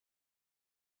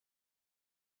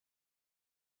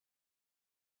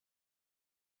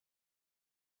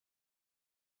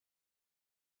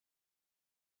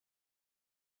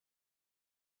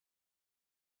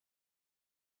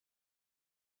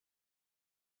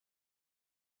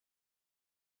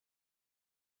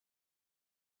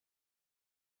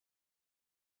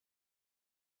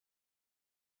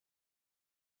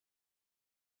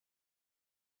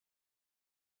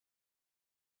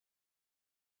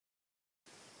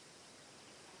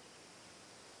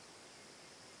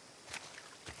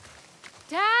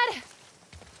Dad?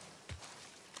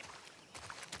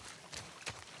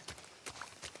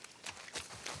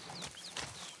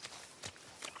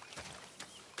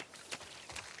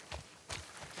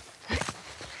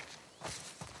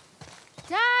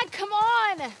 Dad, come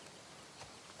on! You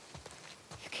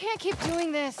can't keep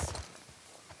doing this.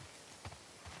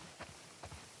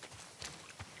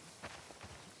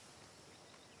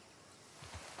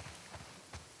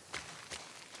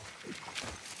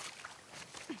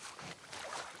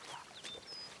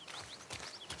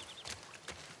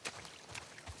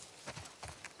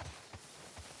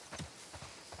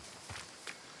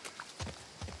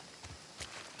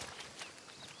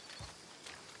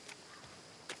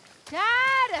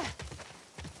 Dad!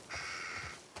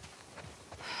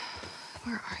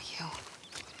 Where are you?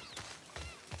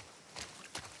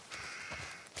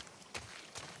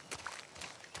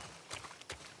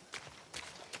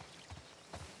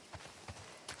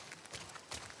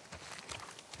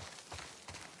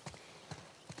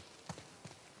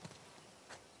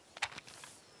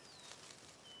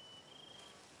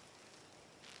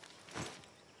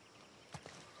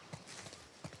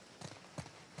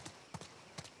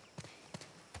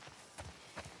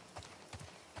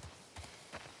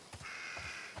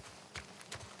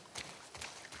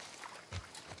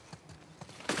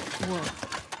 Whoa.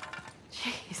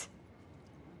 Jeez.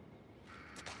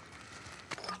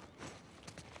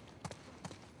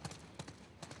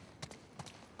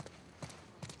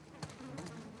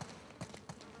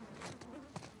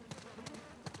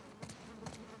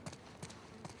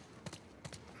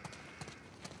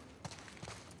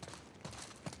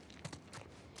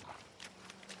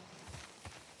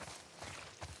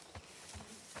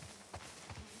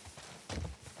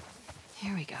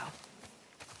 Here we go.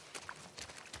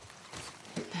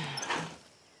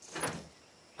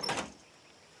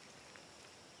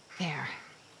 There.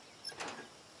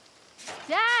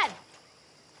 Dad!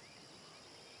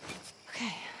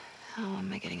 Okay, how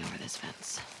am I getting over this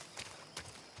fence?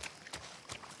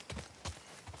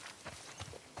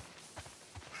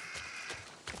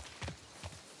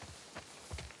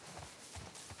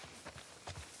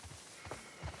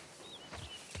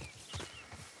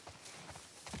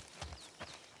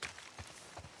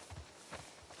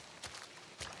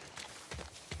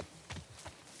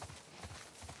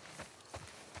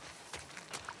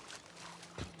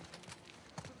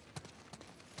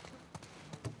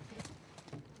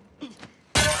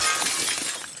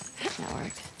 That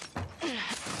worked.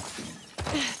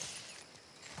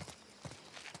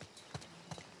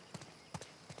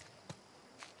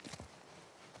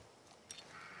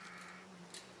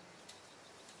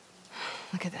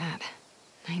 Look at that.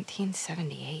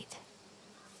 1978.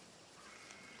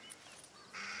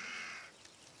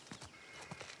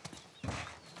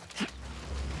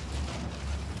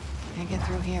 Can't get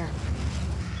through here.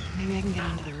 Maybe I can get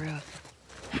onto the roof.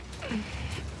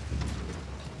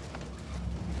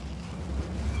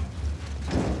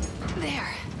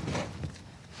 There.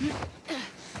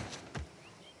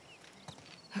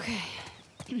 Okay.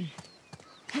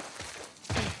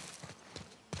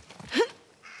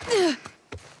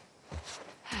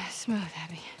 Smooth,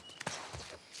 Abby.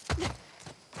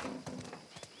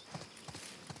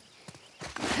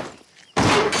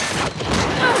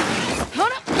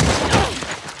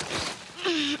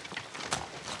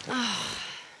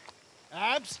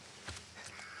 Abs?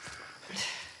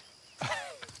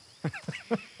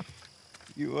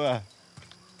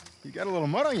 You got a little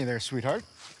mud on you there, sweetheart.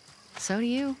 So do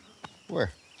you.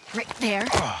 Where? Right there.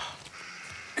 Oh.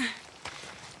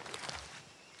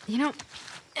 You know,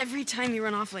 every time you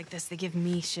run off like this, they give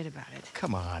me shit about it.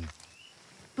 Come on.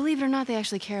 Believe it or not, they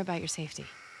actually care about your safety.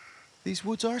 These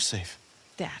woods are safe.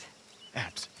 Dad.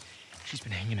 Abs, she's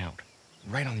been hanging out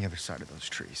right on the other side of those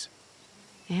trees.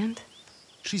 And?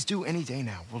 She's due any day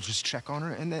now. We'll just check on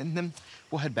her, and then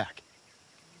we'll head back.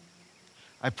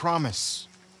 I promise.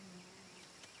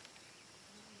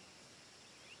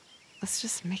 Let's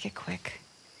just make it quick.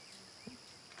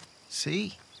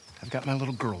 See? I've got my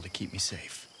little girl to keep me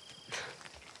safe.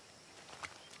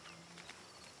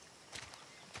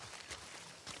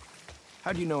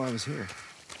 How'd you know I was here?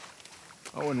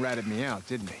 Owen ratted me out,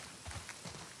 didn't he?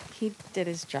 He did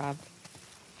his job.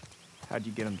 How'd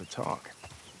you get him to talk?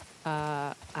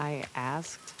 I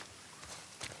asked.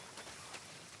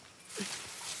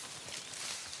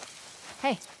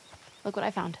 Hey, look what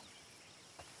I found.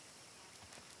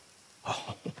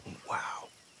 Oh, wow.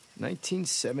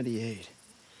 1978.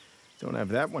 Don't have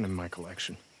that one in my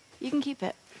collection. You can keep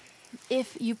it.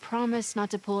 If you promise not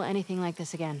to pull anything like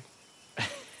this again.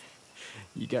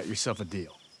 You got yourself a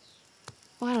deal.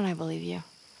 Why don't I believe you?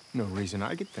 No reason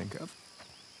I could think of.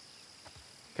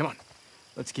 Come on.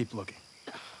 Let's keep looking.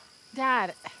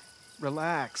 Dad.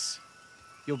 Relax.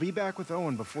 You'll be back with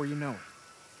Owen before you know it.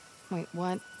 Wait,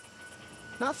 what?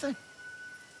 Nothing.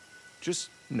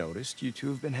 Just noticed you two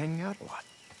have been hanging out a lot.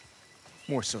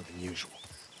 More so than usual.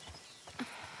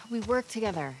 We work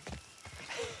together.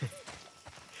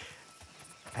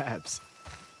 Abs,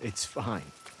 it's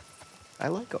fine. I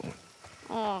like Owen.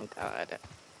 Oh, God.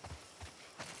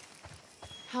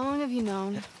 How long have you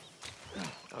known?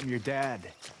 I'm your dad.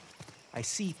 I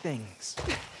see things.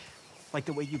 Like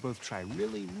the way you both try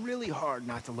really, really hard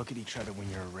not to look at each other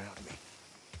when you're around me.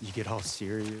 You get all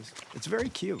serious. It's very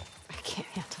cute. I can't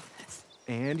handle this.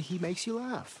 And he makes you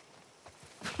laugh.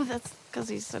 That's because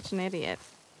he's such an idiot.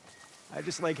 I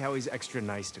just like how he's extra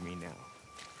nice to me now.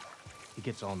 He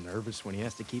gets all nervous when he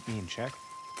has to keep me in check.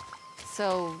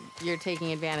 So, you're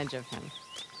taking advantage of him?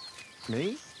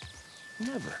 Me?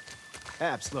 Never.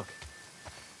 Abs, look.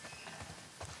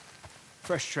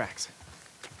 Fresh tracks.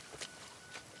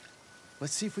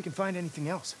 Let's see if we can find anything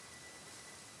else.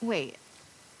 Wait,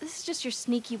 this is just your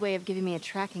sneaky way of giving me a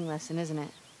tracking lesson, isn't it?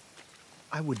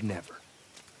 I would never.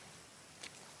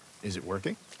 Is it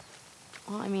working?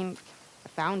 Well, I mean, I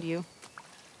found you.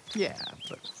 Yeah,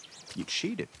 but you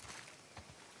cheated.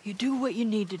 You do what you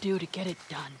need to do to get it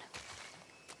done.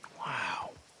 Wow.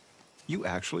 You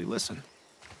actually listen.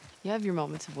 You have your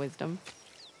moments of wisdom.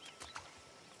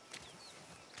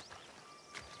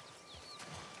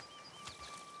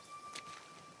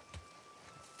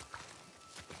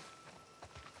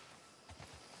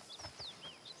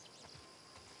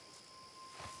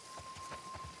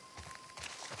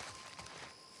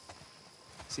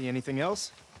 See anything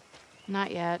else? Not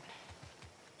yet.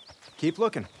 Keep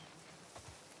looking.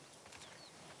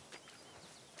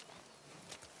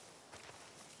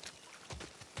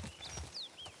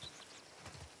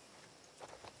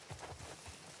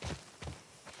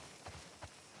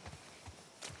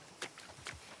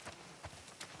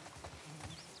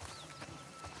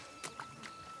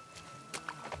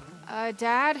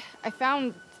 Dad, I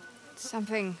found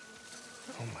something.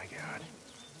 Oh my God.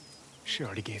 She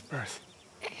already gave birth.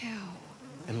 Ew.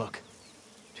 And look,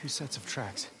 2 sets of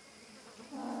tracks.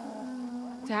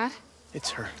 Dad? It's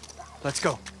her. Let's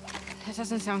go. That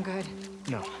doesn't sound good.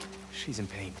 No, she's in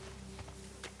pain.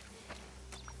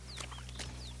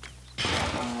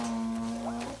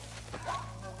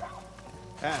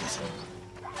 Abs.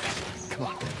 Come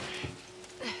on.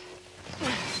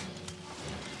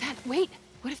 Dad, wait!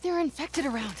 What if they're infected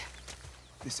around?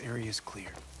 This area is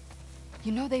cleared.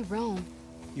 You know they roam.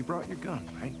 You brought your gun,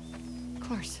 right? Of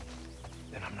course.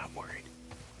 Then I'm not worried.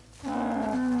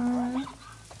 Oh,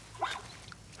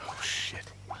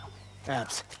 shit.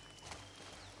 Abs.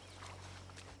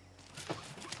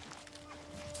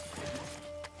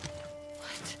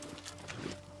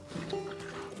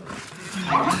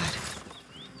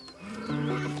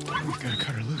 We've got to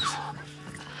cut her loose.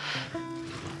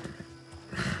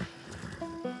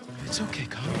 It's okay,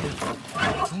 calm down.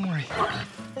 Don't worry.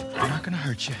 I'm not gonna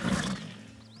hurt you.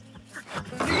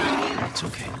 It's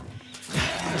okay.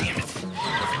 Damn it.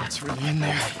 It's really in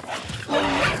there.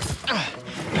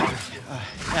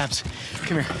 Abs,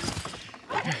 come here.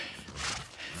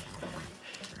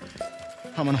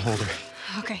 I'm gonna hold her.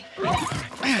 Okay.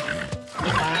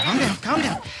 Calm down, calm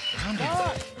down. Calm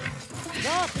down.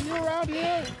 Doc, are you around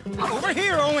here? Over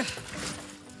here, Owen.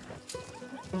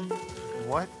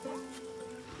 What?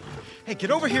 Hey,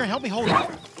 get over here and help me hold her.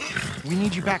 We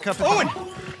need you back up. Owen!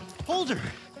 Hold her.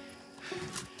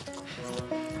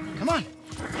 Come on.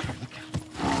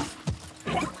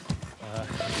 All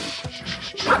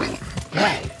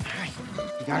right.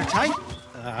 You got her tight?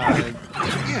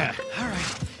 Yeah. All right.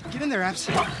 Get in there, Abs.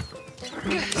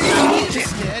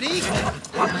 Steady.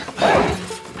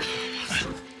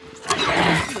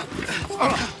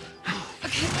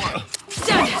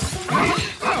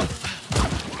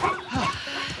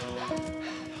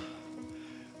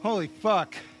 Holy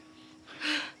fuck.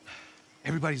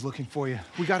 Everybody's looking for you.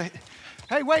 We gotta...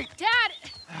 Hey, wait! Dad!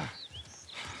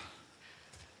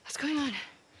 What's going on?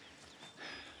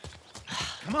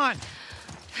 Come on.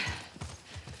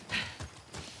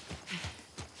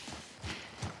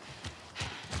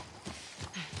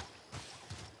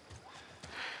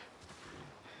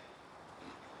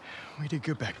 We did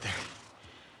good back there.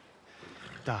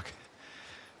 Doc,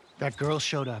 that girl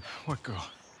showed up. What girl?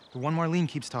 The one Marlene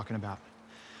keeps talking about.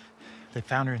 They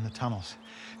found her in the tunnels.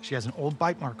 She has an old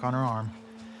bite mark on her arm.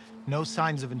 No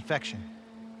signs of infection.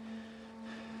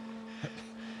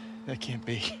 That can't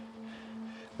be.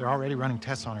 They're already running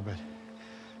tests on her, but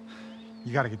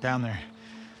you gotta get down there.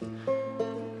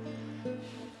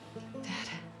 Dad.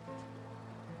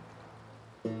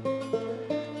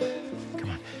 Come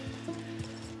on.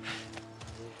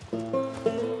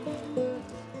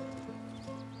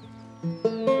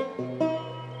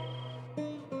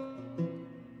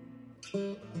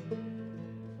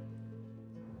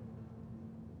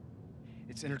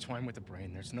 It's intertwined with the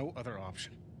brain. There's no other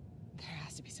option. There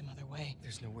has to be some other way.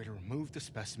 There's no way to remove the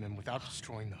specimen without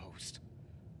destroying the host.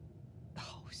 The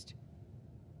host.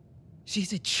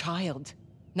 She's a child,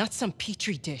 not some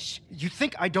petri dish. You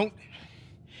think I don't...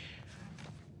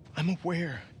 I'm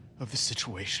aware of the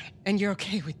situation. And you're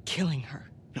okay with killing her?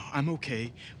 No, I'm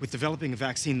okay with developing a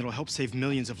vaccine that'll help save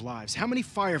millions of lives. How many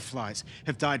fireflies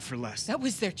have died for less? That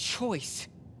was their choice.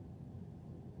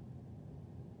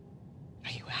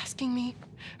 Are you asking me?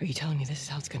 Or are you telling me this is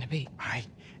how it's gonna be? I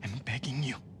am begging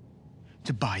you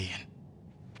to buy in.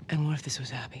 And what if this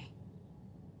was Abby?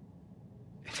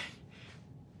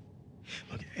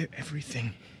 Look,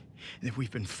 everything that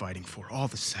we've been fighting for, all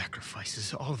the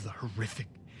sacrifices, all of the horrific...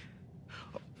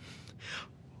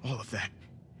 all of that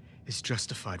is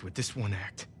justified with this one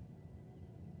act.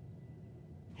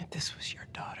 If this was your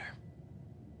daughter,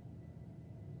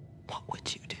 what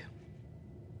would you do?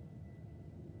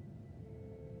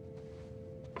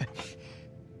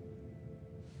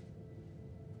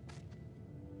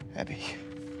 Abby.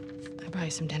 I'll buy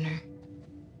you some dinner.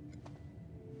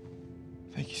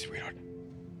 Thank you, sweetheart.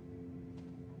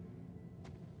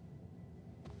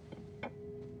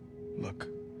 Look,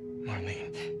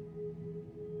 Marlene.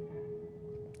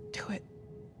 Do it.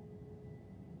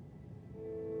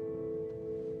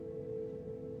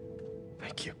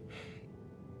 Thank you.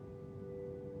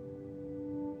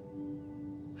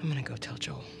 I'm gonna go tell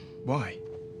Joel. Why?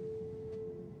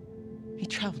 He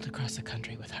traveled across the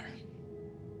country with her.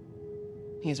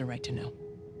 He has a right to know.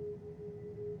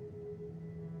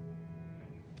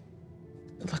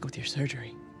 Good luck with your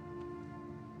surgery.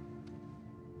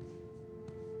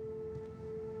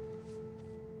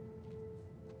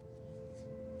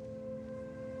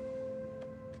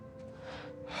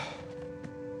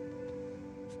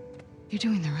 You're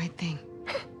doing the right thing.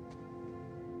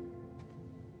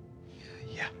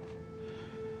 Yeah.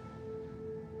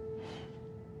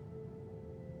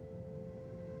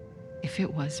 If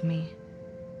it was me,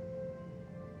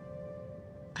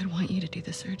 I'd want you to do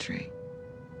the surgery.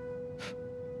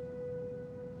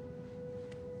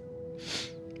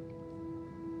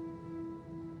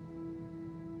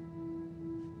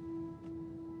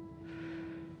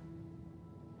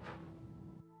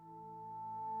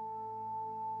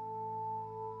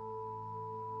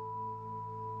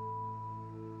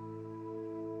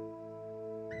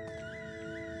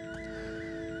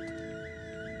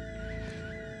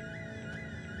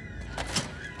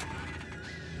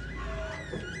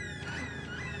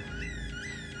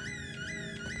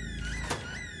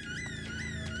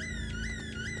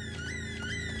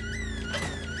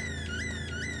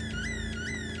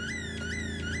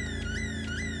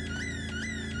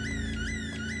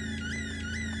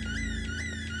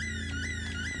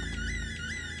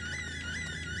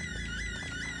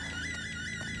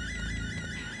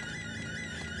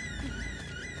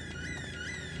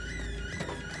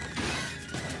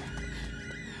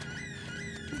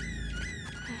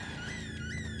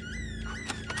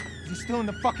 Is he still in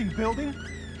the fucking building?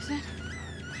 Is it?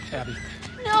 Abby.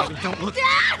 No! Abby, don't look.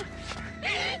 Dad!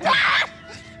 Dad!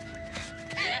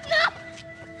 No!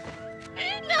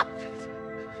 No! No!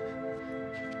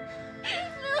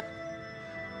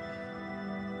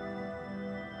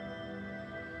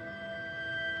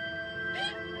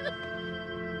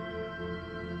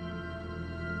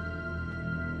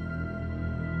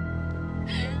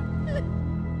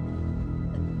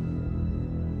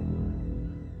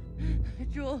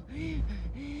 Joel,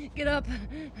 get up.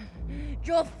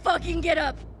 Joel, fucking get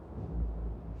up.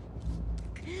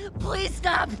 Please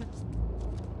stop.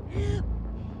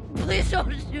 Please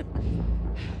don't shoot.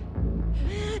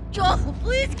 Joel,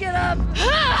 please get up.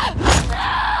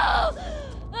 No!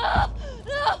 No!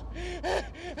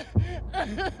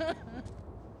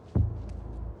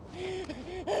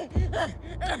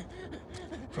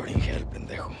 Proringel,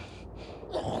 pendejo.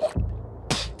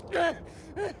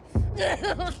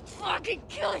 I'll fucking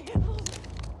kill you.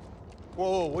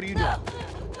 Whoa, what are you doing?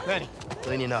 Manny.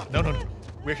 Cleaning up. No.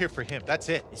 We're here for him. That's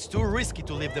it. It's too risky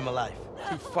to leave them alive.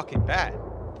 Too fucking bad.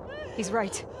 He's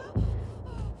right.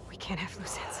 We can't have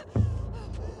loose ends.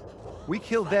 We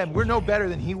killed them. We're no better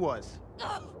than he was.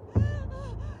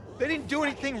 They didn't do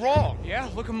anything wrong. Yeah,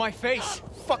 look at my face.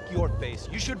 Fuck your face.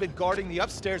 You should have been guarding the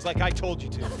upstairs like I told you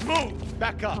to. Move!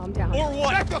 Back up. Calm down. Or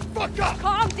what? Back the fuck up!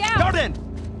 Calm down! Garden!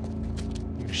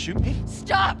 You gonna shoot me?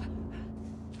 Stop!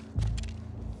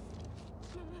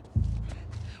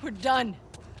 We're done.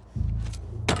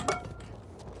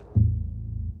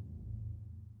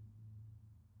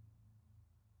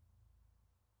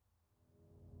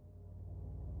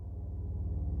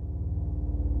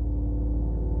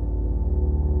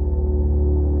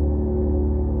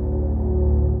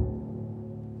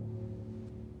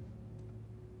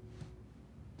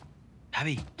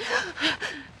 Abby.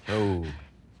 Oh.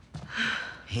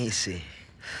 Easy.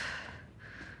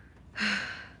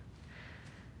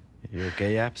 You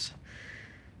okay, Abs?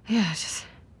 Yeah, just...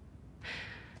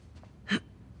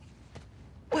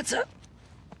 What's up?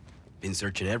 Been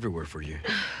searching everywhere for you.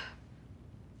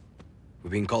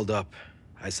 We've been called up.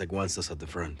 Isaac wants us at the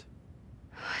front.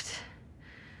 What?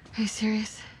 Are you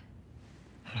serious?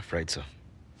 I'm afraid so.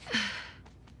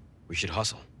 We should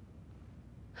hustle.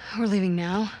 We're leaving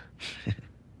now?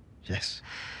 Yes.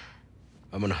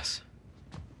 Vámonos.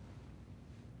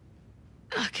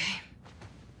 Okay.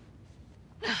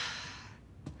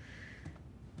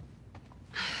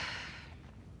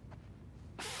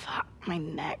 Fuck, my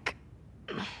neck.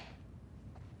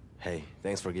 Hey,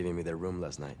 thanks for giving me the room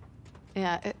last night.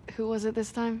 Yeah, who was it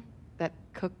this time? That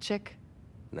cook chick?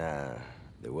 Nah,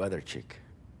 the weather chick.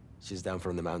 She's down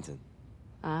from the mountain.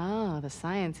 Oh, the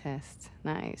scientist.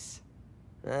 Nice.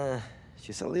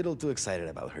 She's a little too excited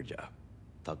about her job.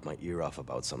 Talked my ear off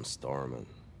about some storm and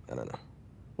I don't know.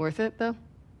 Worth it, though?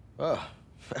 Oh,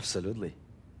 absolutely.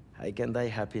 I can die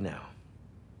happy now.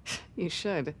 You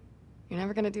should. You're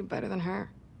never gonna do better than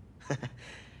her.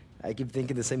 I keep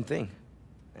thinking the same thing.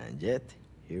 And yet,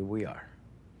 here we are.